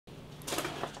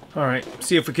Alright,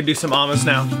 see if we can do some amas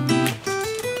now.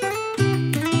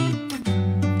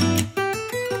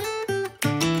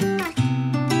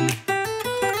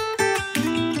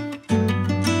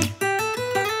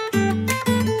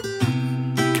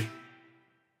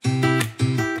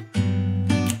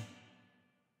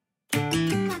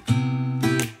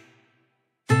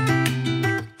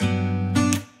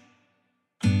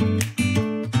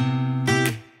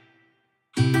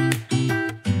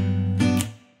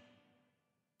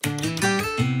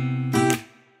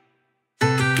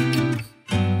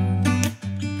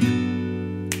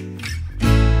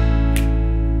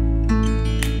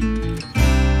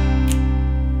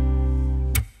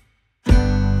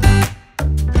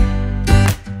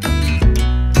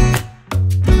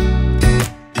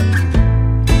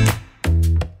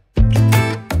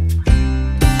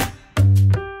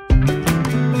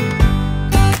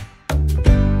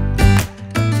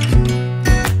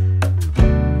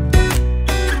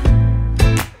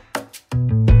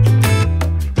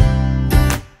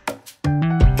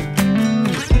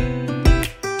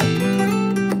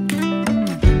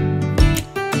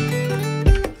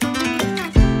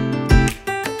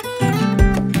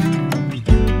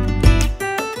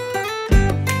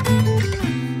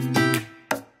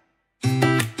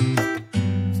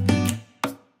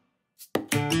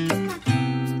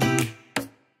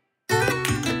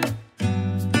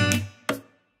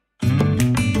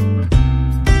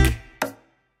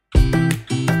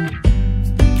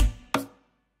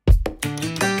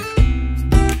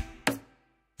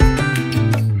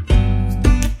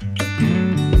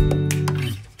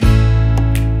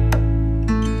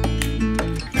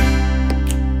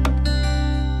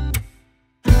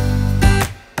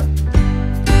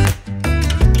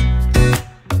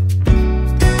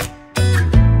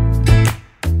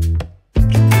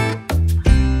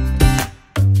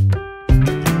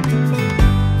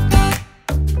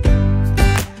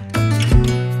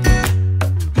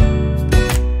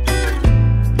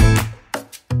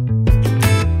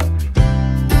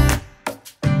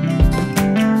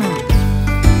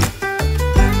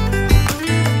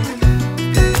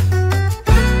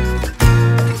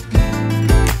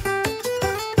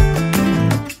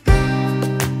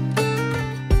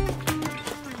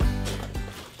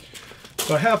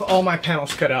 So I have all my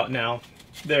panels cut out now.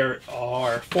 There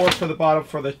are 4 for the bottom,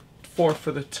 4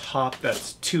 for the top.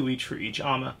 That's 2 each for each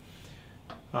ama.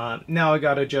 Now I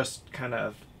gotta just kind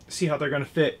of see how they're gonna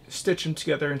fit, stitch them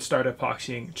together, and start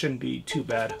epoxying. It shouldn't be too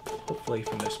bad, hopefully,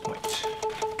 from this point.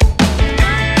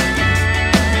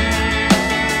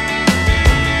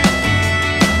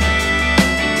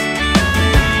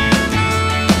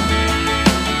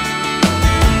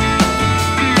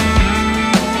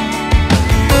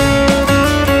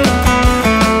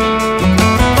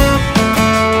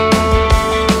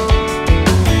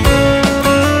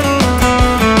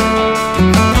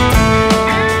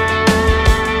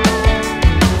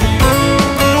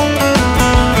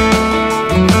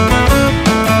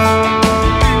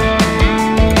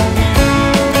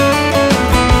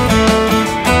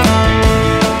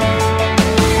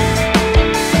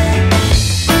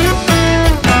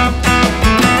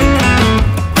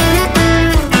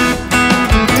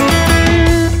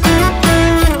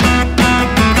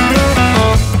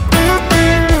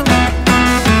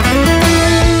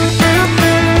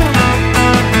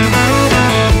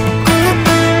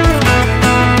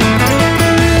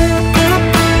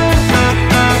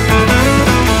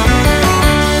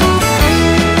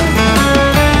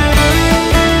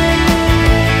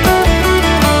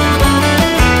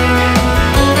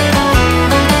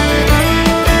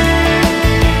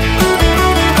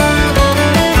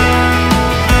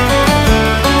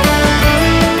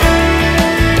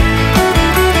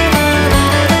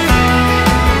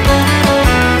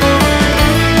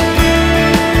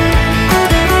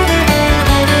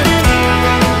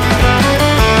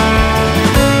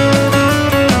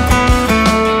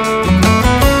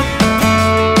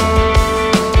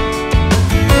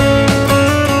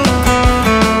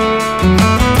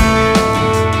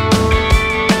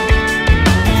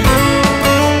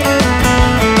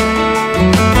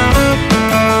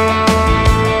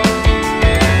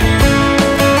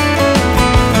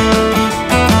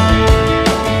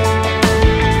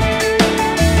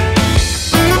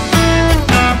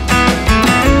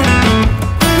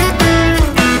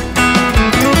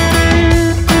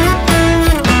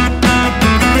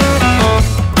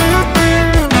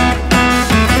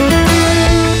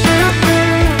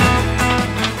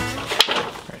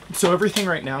 So everything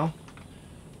right now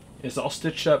is all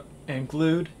stitched up and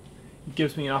glued. It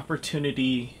gives me an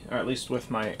opportunity, or at least with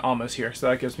my amas here, so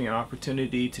that gives me an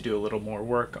opportunity to do a little more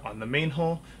work on the main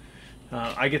hull.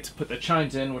 I get to put the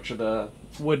chines in, which are the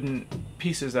wooden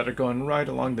pieces that are going right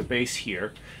along the base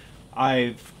here.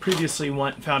 I've previously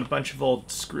found a bunch of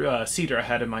old cedar I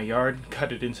had in my yard,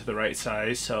 cut it into the right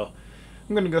size, so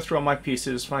I'm going to go through all my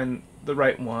pieces, find the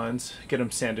right ones, get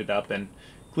them sanded up, and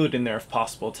glue it in there if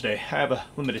possible today. I have a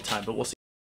limited time, but we'll see.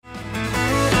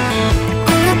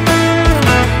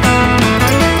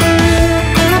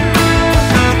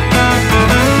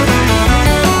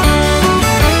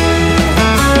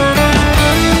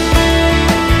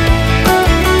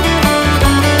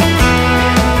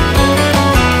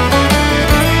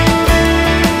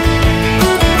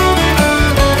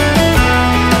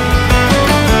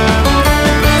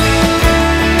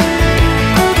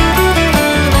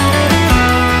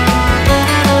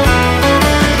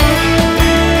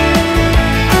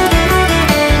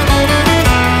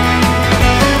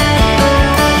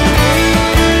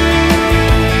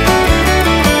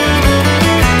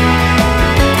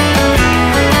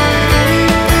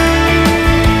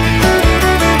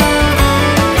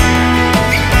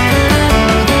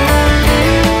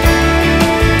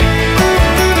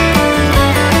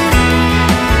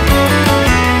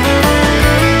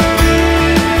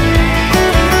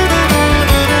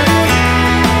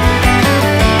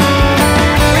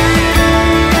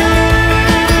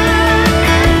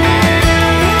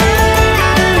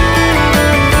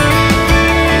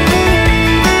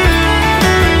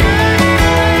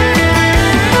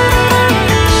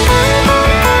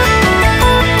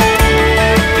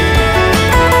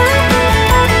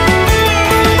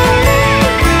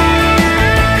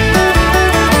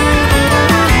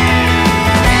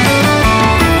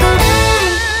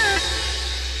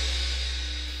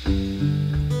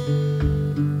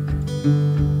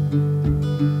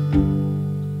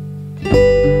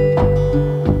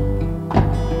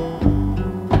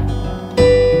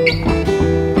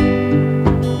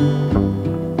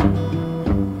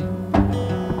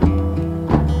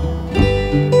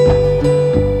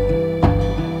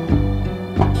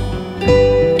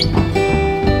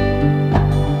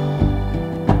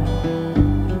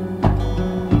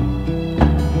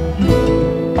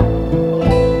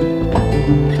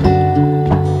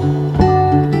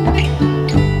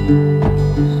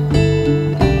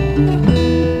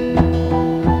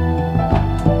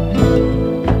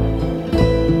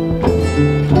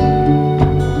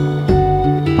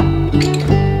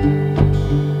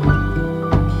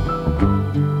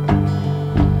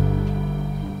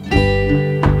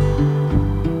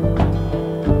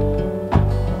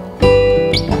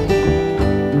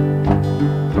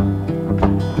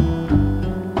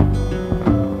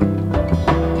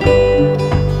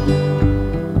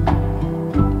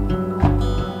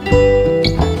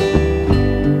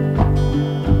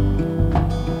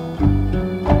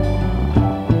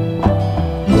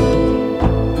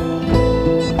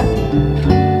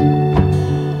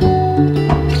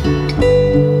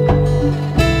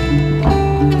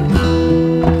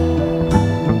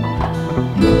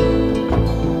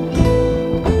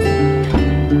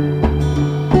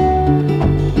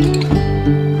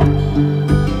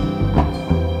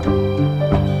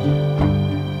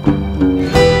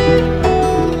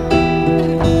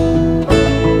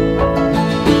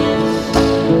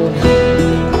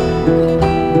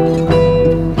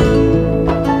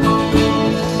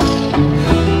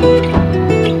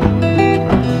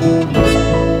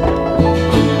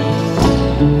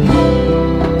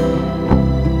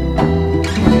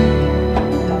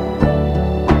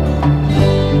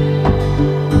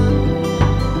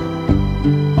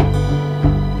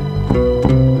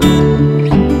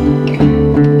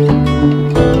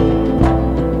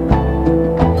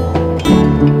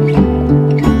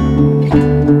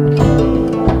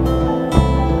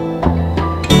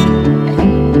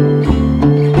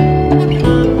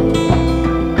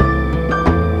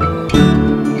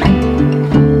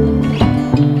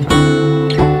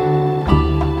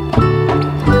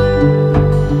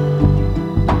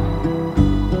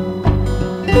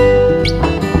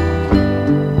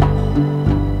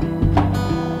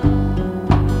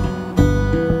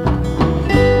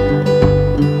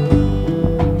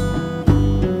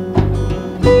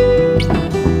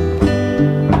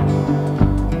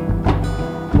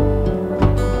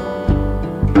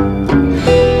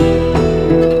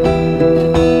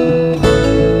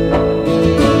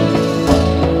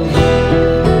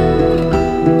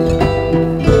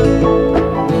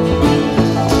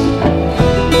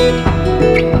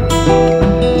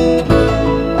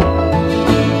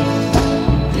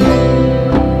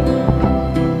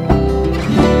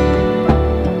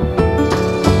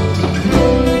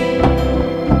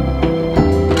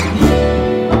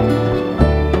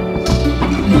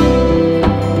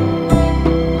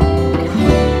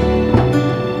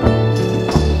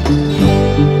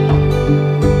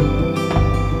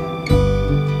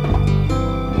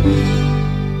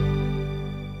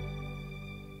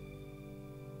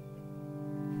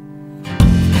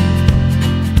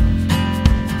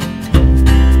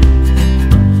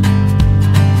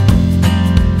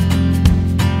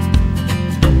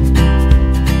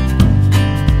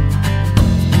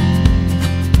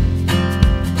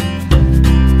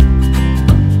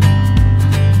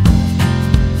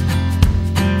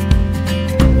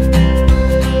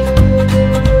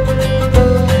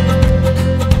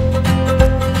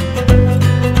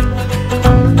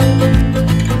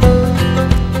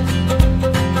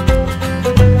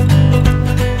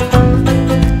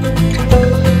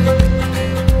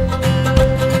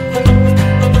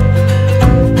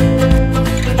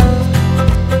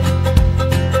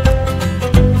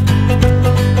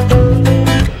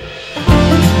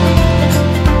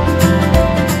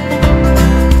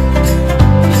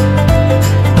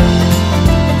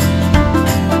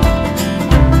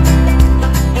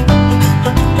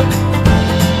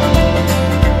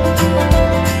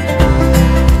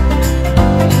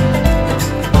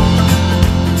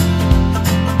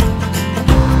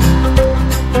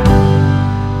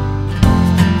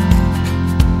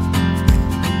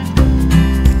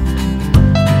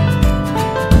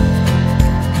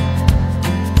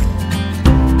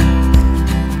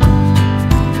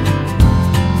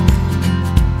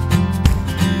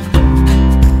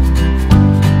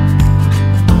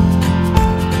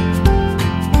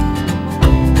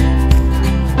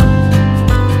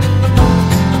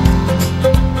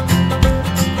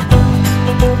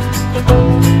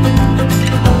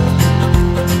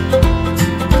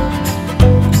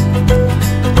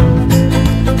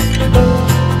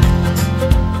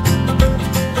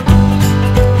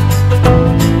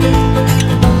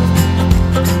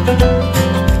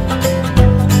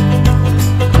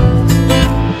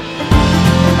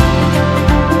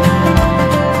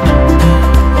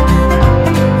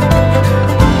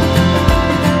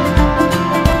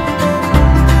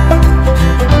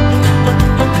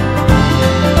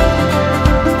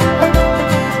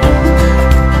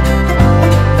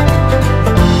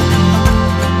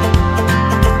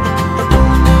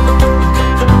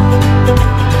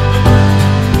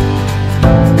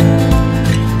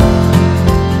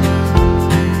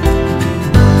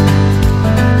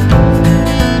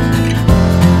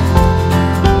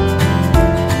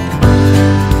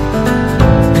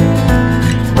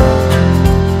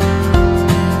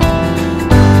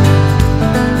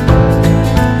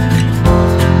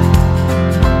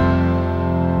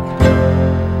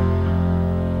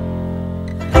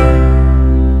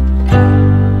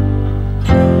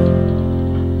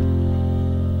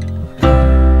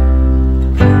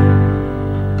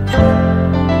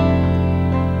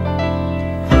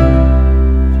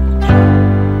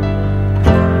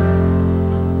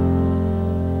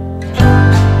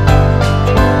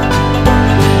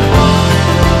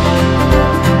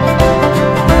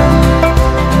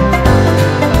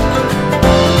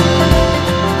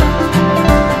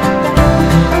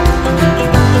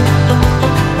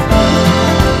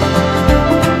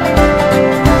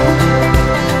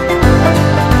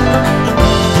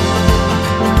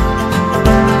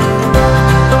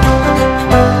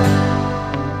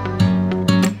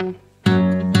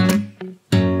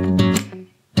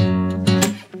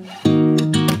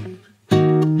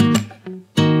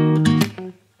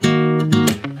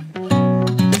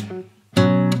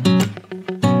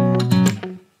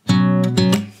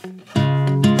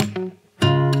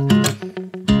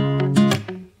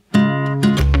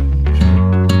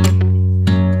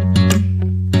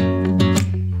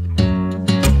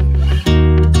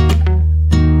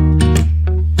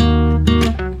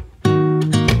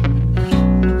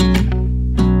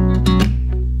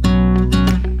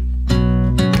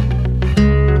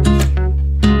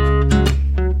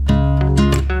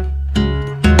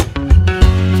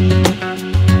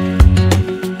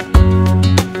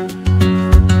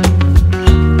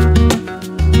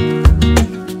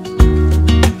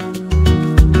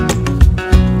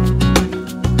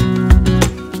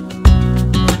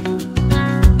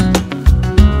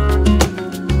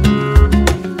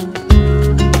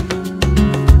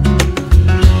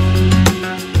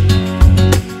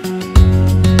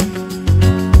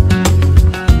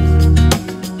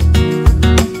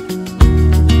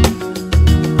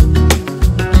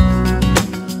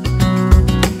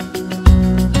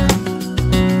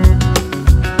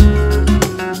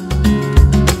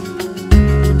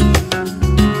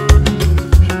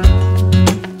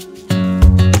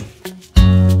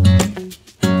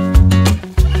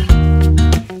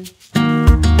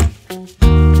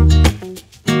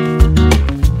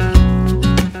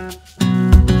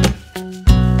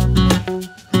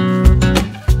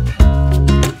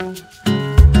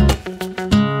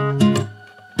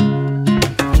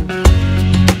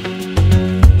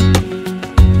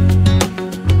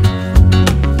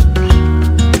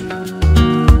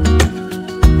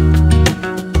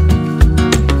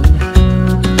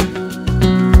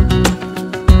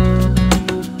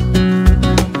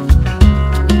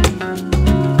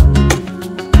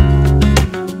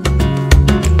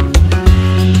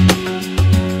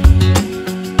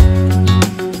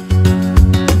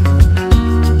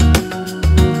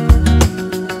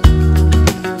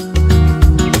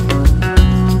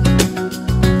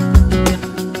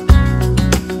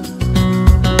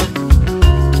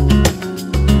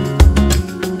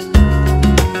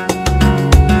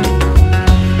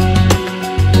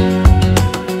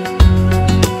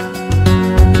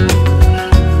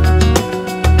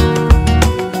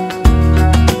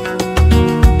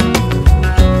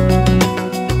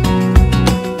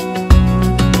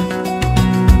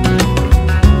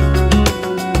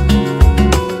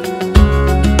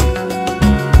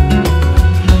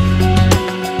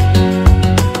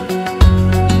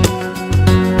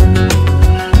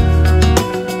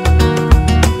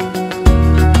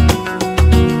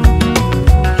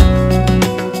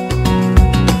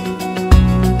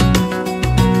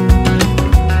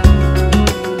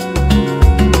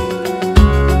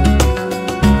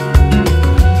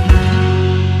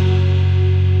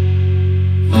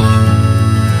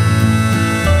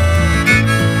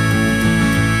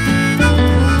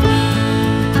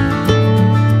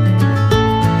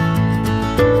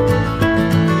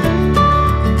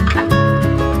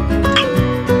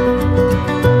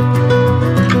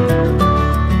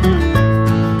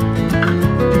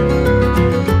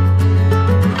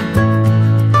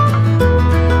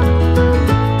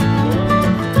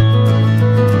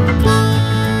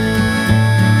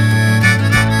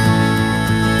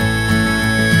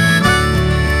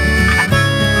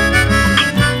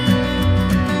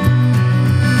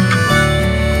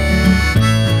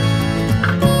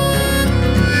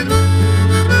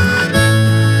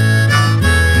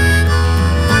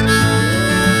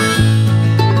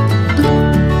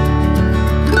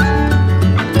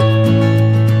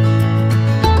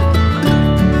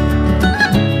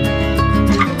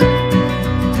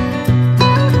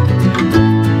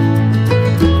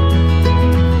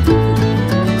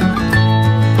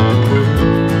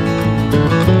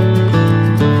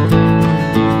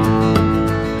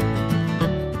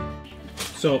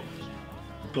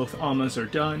 amas are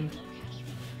done.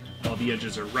 All the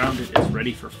edges are rounded. It's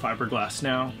ready for fiberglass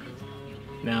now.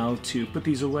 Now to put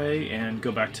these away and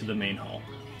go back to the main hull.